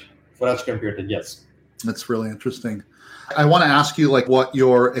is huge for edge computing, yes. That's really interesting. I want to ask you what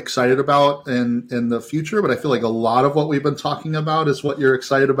you're excited about in the future, but I feel like a lot of what we've been talking about is what you're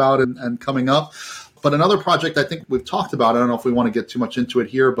excited about and coming up. But another project I think we've talked about, I don't know if we want to get too much into it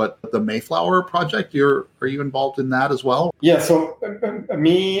here, but the Mayflower project, are you involved in that as well? Yeah, so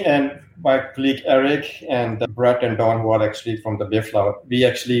me and my colleague Eric and Brett and Don, who are actually from the Mayflower, we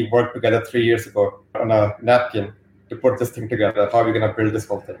actually worked together 3 years ago on a napkin to put this thing together, how we're going to build this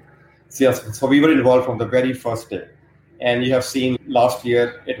whole thing. So we were involved from the very first day. And you have seen last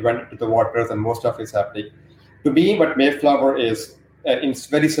year, it went into the waters and most of it's happening. To me, what Mayflower is, in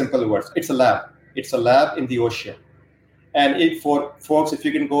very simple words, it's a lab. It's a lab in the ocean. And for folks, if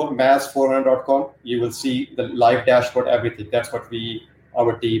you can go mas400.com, you will see the live dashboard, everything. That's what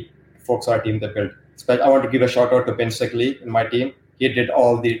our team that built. I want to give a shout out to Ben Sigley and my team. He did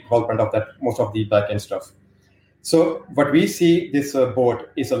all the development of that, most of the backend stuff. So what we see, this boat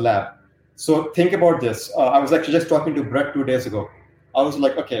is a lab. So think about this. I was actually just talking to Brett 2 days ago. I was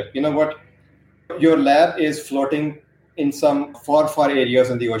like, okay, you know what? Your lab is floating in some far areas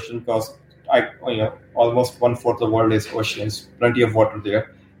in the ocean because almost 1/4 of the world is oceans, plenty of water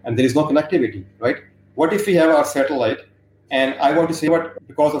there, and there is no connectivity, right? What if we have our satellite and I want to say,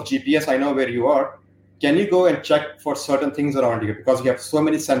 because of GPS, I know where you are. Can you go and check for certain things around you? Because you have so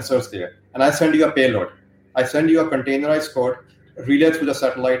many sensors there. And I send you a payload. I send you a containerized code, relay through the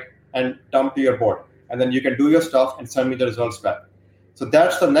satellite, and dump to your board. And then you can do your stuff and send me the results back. So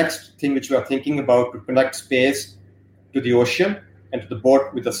that's the next thing which we are thinking about, to connect space to the ocean and to the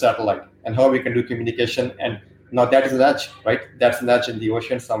board with the satellite, and how we can do communication. And now that is an edge, right? That's an edge in the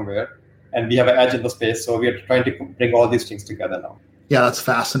ocean somewhere. And we have an edge in the space. So we are trying to bring all these things together now. Yeah, that's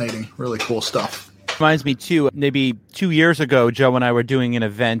fascinating. Really cool stuff. Reminds me too, maybe 2 years ago, Joe and I were doing an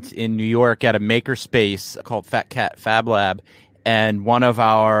event in New York at a makerspace called Fat Cat Fab Lab. And one of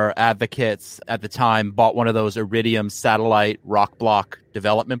our advocates at the time bought one of those Iridium satellite rock block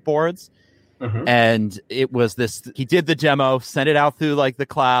development boards. Mm-hmm. And it was he did the demo, sent it out through like the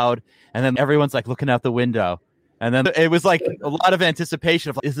cloud, and then everyone's like looking out the window. And then it was like a lot of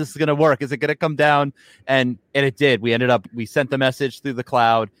anticipation of, is this going to work? Is it going to come down? And it did. We sent the message through the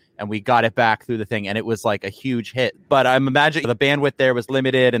cloud and we got it back through the thing. And it was like a huge hit. But I'm imagining the bandwidth there was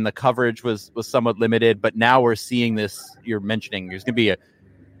limited and the coverage was somewhat limited. But now we're seeing this, you're mentioning, there's going to be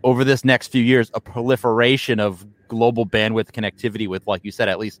over this next few years, a proliferation of global bandwidth connectivity with, like you said,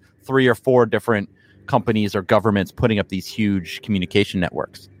 at least 3 or 4 different companies or governments putting up these huge communication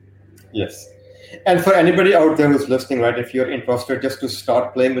networks. Yes. And for anybody out there who's listening, right, if you're interested just to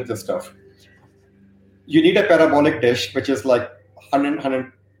start playing with this stuff, you need a parabolic dish, which is like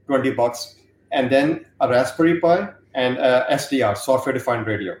 $120, and then a Raspberry Pi and a SDR, software-defined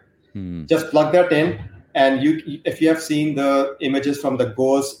radio. Just plug that in, and if you have seen the images from the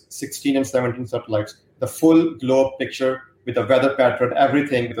GOES 16 and 17 satellites, the full globe picture with the weather pattern,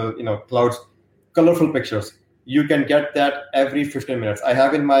 everything, with the clouds, colorful pictures, you can get that every 15 minutes. I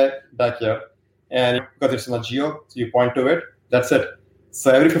have in my backyard. And because it's in a geo, so you point to it, that's it. So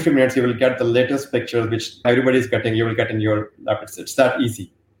every 15 minutes, you will get the latest pictures, which everybody is getting, you will get in your lap. It's that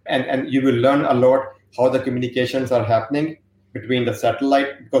easy. And you will learn a lot how the communications are happening between the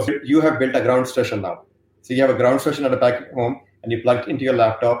satellite, because you have built a ground station now. So you have a ground station at the back home, and you plug it into your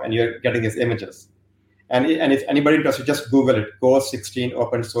laptop, and you're getting these images. And if anybody interested, just Google it, GOES 16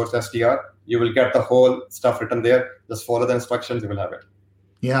 open source SDR. You will get the whole stuff written there. Just follow the instructions, you will have it.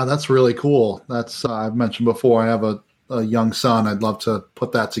 Yeah, that's really cool. That's I've mentioned before, I have a young son. I'd love to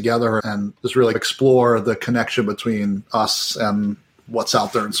put that together and just really explore the connection between us and what's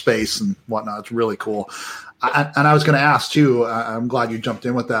out there in space and whatnot. It's really cool. And I was going to ask too, I'm glad you jumped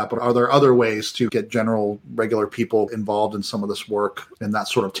in with that, but are there other ways to get regular people involved in some of this work in that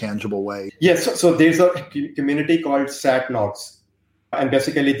sort of tangible way? Yes. So there's a community called SatNogs. And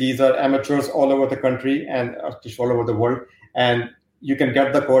basically these are amateurs all over the country and all over the world. And you can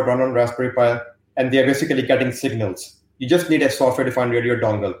get the code run on Raspberry Pi, and they're basically getting signals. You just need a software-defined radio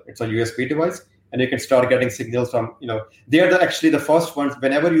dongle. It's a USB device, and you can start getting signals from, they're actually the first ones.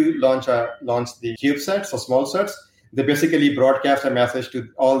 Whenever you launch the CubeSats or small sets, they basically broadcast a message to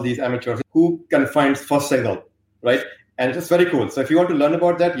all these amateurs who can find first signal, right? And it's very cool. So if you want to learn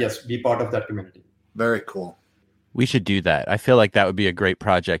about that, yes, be part of that community. Very cool. We should do that. I feel like that would be a great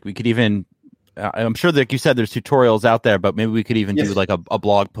project. We could even... I'm sure, like you said, there's tutorials out there, but maybe we could even do like a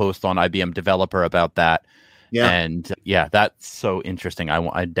blog post on IBM Developer about that. Yeah. And that's so interesting.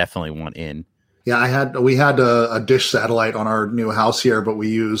 I definitely want in. Yeah, we had a dish satellite on our new house here, but we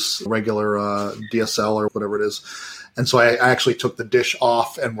use regular DSL or whatever it is. And so I actually took the dish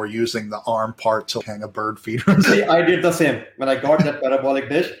off, and we're using the arm part to hang a bird feeder. See, I did the same. When I got that parabolic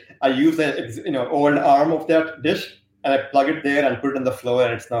dish, I used the old arm of that dish, and I plug it there and put it on the floor,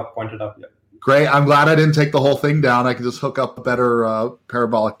 and it's now pointed up here. Great. I'm glad I didn't take the whole thing down. I can just hook up a better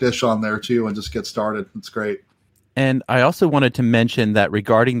parabolic dish on there too and just get started. It's great. And I also wanted to mention that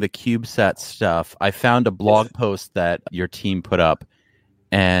regarding the CubeSat stuff, I found a blog post that your team put up,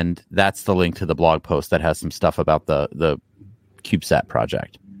 and that's the link to the blog post that has some stuff about the CubeSat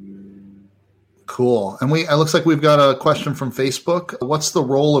project. Cool. And it looks like we've got a question from Facebook. What's the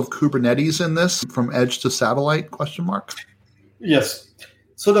role of Kubernetes in this, from edge to satellite? ? Yes.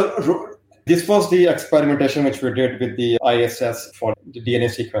 So this was the experimentation which we did with the ISS for the DNA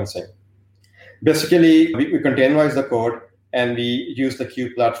sequencing. Basically, we containerize the code and we use the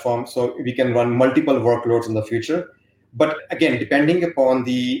Cube platform so we can run multiple workloads in the future. But again, depending upon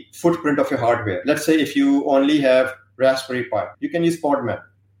the footprint of your hardware, let's say if you only have Raspberry Pi, you can use Podman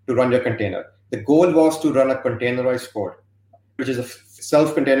to run your container. The goal was to run a containerized code, which is a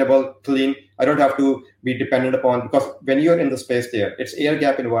self-containable, clean. I don't have to be dependent upon, because when you're in the space there, it's air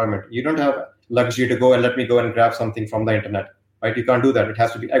gap environment. You don't have luxury to go and grab something from the internet, right? You can't do that. It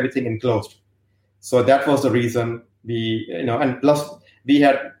has to be everything enclosed. So that was the reason and plus we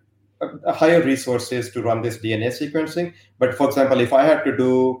had higher resources to run this DNA sequencing. But for example, if I had to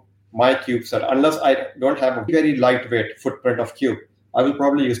do my CubeSat, unless I don't have a very lightweight footprint of Cube, I will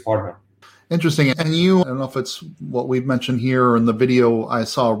probably use Podman. Interesting. And I don't know if it's what we've mentioned here or in the video, I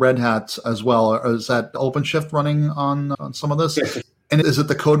saw Red Hat as well. Is that OpenShift running on some of this? Yes. And is it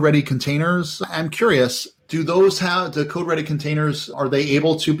the code-ready containers? I'm curious, do those have the code-ready containers? Are they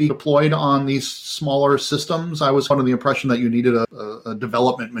able to be deployed on these smaller systems? I was under the impression that you needed a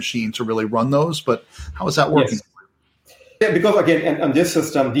development machine to really run those, but how is that working? Yes. Yeah, because again, on this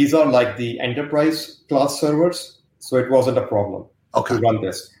system, these are like the enterprise class servers, so it wasn't a problem to run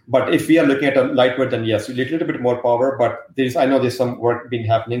this. But if we are looking at a lightweight, then yes, a little bit more power. But I know there's some work being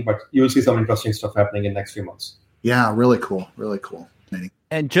happening, but you'll see some interesting stuff happening in the next few months. Yeah, really cool. Really cool.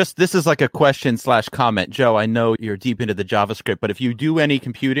 And just this is like a question/comment. Joe, I know you're deep into the JavaScript, but if you do any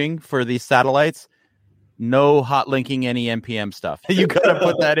computing for these satellites, no hot linking any NPM stuff. You got to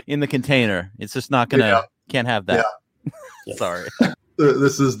put that in the container. It's just not going to, can't have that. Yeah. Sorry.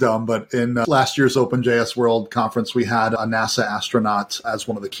 This is dumb, but in last year's OpenJS World Conference, we had a NASA astronaut as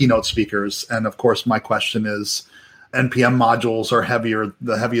one of the keynote speakers. And of course, my question is, NPM modules are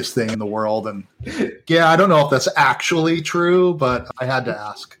the heaviest thing in the world. And yeah, I don't know if that's actually true, but I had to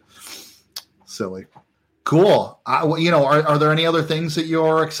ask. Silly. Cool. Are there any other things that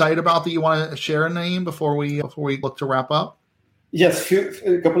you're excited about that you want to share, Naeem, before we look to wrap up? Yes,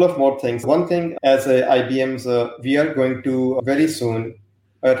 a couple of more things. One thing, as IBM's, we are going to very soon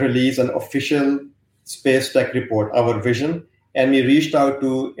release an official space tech report, our vision, and we reached out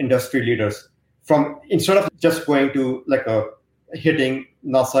to industry leaders. Instead of just going to hitting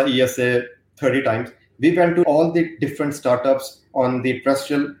NASA ESA 30 times, we went to all the different startups on the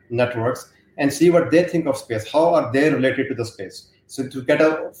terrestrial networks and see what they think of space. How are they related to the space? So to get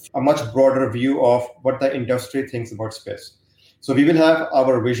a much broader view of what the industry thinks about space. So we will have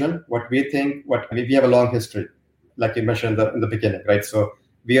our vision, what we think, we have a long history, like you mentioned in the beginning, right? So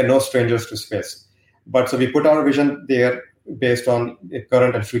we are no strangers to space. But so we put our vision there based on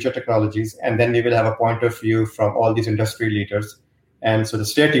current and future technologies, and then we will have a point of view from all these industry leaders. And so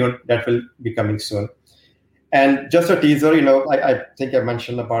stay tuned, that will be coming soon. And just a teaser, I think I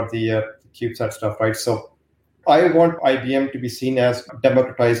mentioned about the CubeSat stuff, right? So I want IBM to be seen as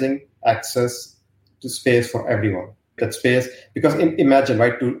democratizing access to space for everyone. That space, because imagine,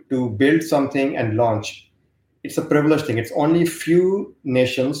 right, to build something and launch, it's a privileged thing. It's only few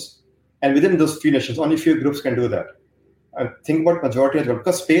nations, and within those few nations, only few groups can do that. And think about majority as well,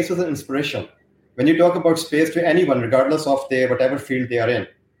 because space is an inspiration. When you talk about space to anyone, regardless of their whatever field they are in,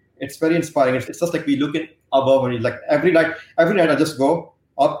 it's very inspiring. It's just like we look at above, and every night I just go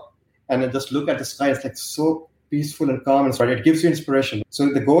up and I just look at the sky. It's so peaceful and calm and it gives you inspiration.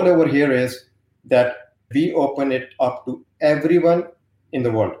 So the goal over here is that we open it up to everyone in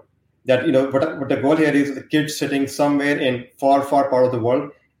the world. That, what the goal here is the kids sitting somewhere in far part of the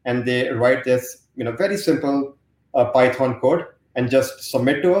world, and they write this, very simple Python code and just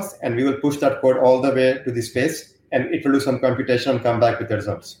submit to us, and we will push that code all the way to the space, and it will do some computation and come back with the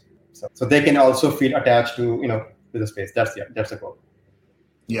results. So they can also feel attached to, to the space. That's the goal.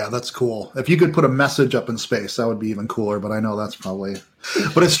 Yeah, that's cool. If you could put a message up in space, that would be even cooler, but I know that's probably...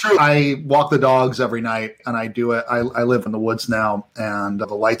 But it's true. I walk the dogs every night, and I do it. I live in the woods now, and the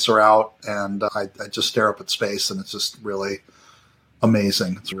lights are out, and I just stare up at space, and it's just really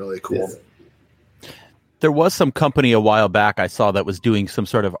amazing. It's really cool. Yes. There was some company a while back I saw that was doing some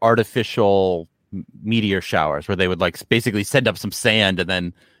sort of artificial meteor showers where they would basically send up some sand and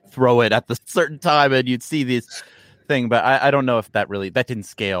then throw it at the certain time, and you'd see this thing. But I don't know if that didn't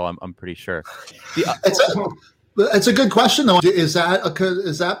scale. I'm pretty sure. It's a good question, though. Is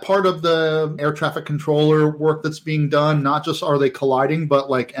that part of the air traffic controller work that's being done? Not just are they colliding, but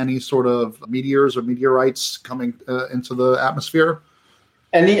any sort of meteors or meteorites coming into the atmosphere?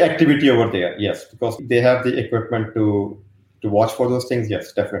 Any activity over there, yes, because they have the equipment to watch for those things.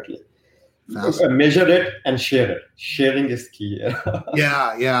 Yes, definitely. Measure it and share it. Sharing is key.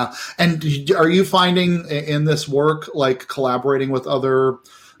 Yeah. And are you finding in this work, collaborating with other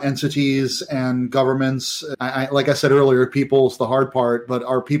entities and governments? Like I said earlier, people's the hard part, but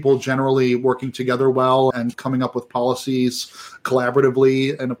are people generally working together well and coming up with policies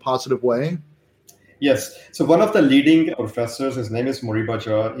collaboratively in a positive way? Yes. So one of the leading professors, his name is Moriba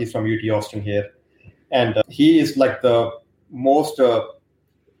Jha. He's from UT Austin here. And he is the most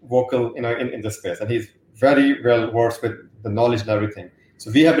vocal in this space. And he's very well versed with the knowledge and everything.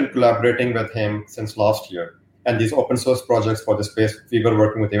 So we have been collaborating with him since last year. And these open source projects for the space, we were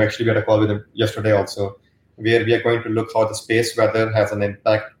working with him. Actually, we had a call with him yesterday also, where we are going to look how the space weather has an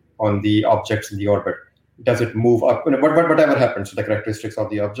impact on the objects in the orbit. Does it move up? Whatever happens to the characteristics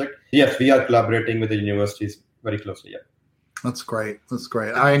of the object. Yes, we are collaborating with the universities very closely. Yeah. That's great.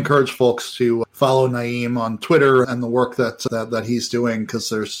 I encourage folks to follow Naeem on Twitter and the work that he's doing, because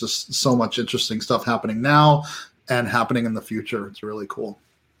there's just so much interesting stuff happening now and happening in the future. It's really cool.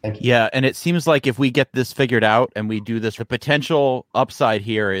 Thank you. Yeah, and it seems like if we get this figured out and we do this, the potential upside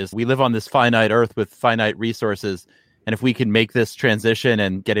here is we live on this finite Earth with finite resources, and if we can make this transition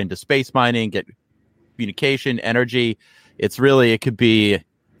and get into space mining, get communication, energy, it could be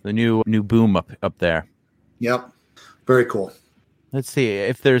the new boom up there. Yep. Very cool. Let's see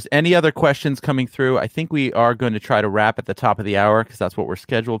if there's any other questions coming through. I think we are going to try to wrap at the top of the hour because that's what we're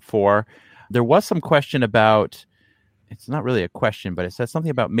scheduled for. There was some question about, it's not really a question, but it says something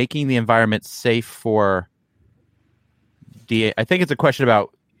about making the environment safe for DNA. I think it's a question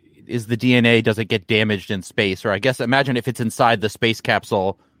about, is the DNA, does it get damaged in space? Or I guess imagine if it's inside the space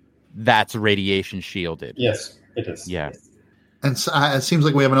capsule, that's radiation shielded. Yes, it is. Yeah. Yes. And it seems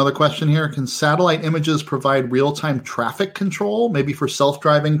like we have another question here. Can satellite images provide real-time traffic control, maybe for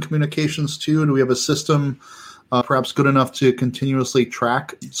self-driving communications too? Do we have a system perhaps good enough to continuously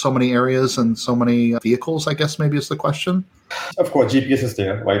track so many areas and so many vehicles, I guess maybe is the question? Of course, GPS is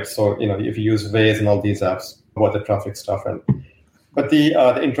there, right? So, if you use Waze and all these apps about the traffic stuff. But the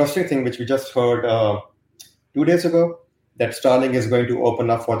interesting thing, which we just heard 2 days ago, that Starlink is going to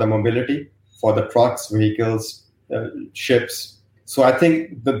open up for the mobility, for the trucks, vehicles, ships. So I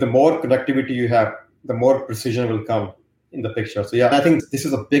think that the more connectivity you have, the more precision will come in the picture. So yeah, I think this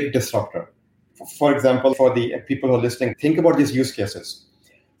is a big disruptor. For example, for the people who are listening, think about these use cases.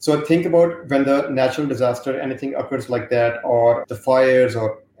 So think about when the natural disaster, anything occurs like that, or the fires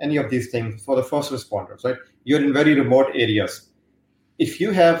or any of these things for the first responders, right? You're in very remote areas. If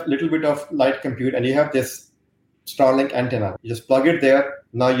you have a little bit of light compute and you have this Starlink antenna, you just plug it there,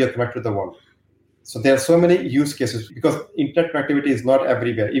 now you're connected to the world. So there are so many use cases because internet connectivity is not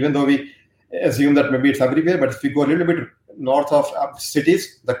everywhere, even though we assume that maybe it's everywhere. But if we go a little bit north of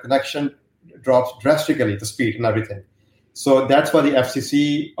cities, the connection drops drastically, the speed and everything. So that's why the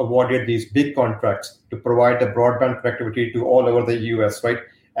FCC awarded these big contracts to provide the broadband connectivity to all over the US, right?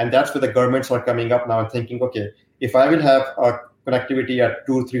 And that's where the governments are coming up now and thinking, okay, if I will have a connectivity at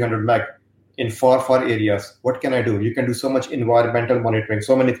 200-300 meg in far areas, what can I do? You can do so much environmental monitoring,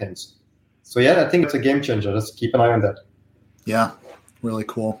 so many things. So yeah, I think it's a game changer. Just keep an eye on that. Yeah, really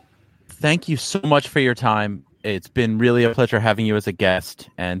cool. Thank you so much for your time. It's been really a pleasure having you as a guest.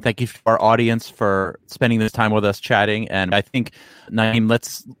 And thank you to our audience for spending this time with us chatting. And I think, Naeem,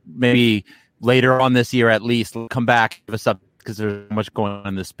 let's maybe later on this year at least come back, give us up, because there's so much going on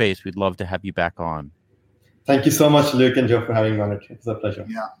in this space. We'd love to have you back on. Thank you so much, Luke and Joe, for having me on it. It's a pleasure.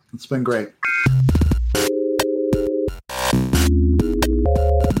 Yeah, it's been great.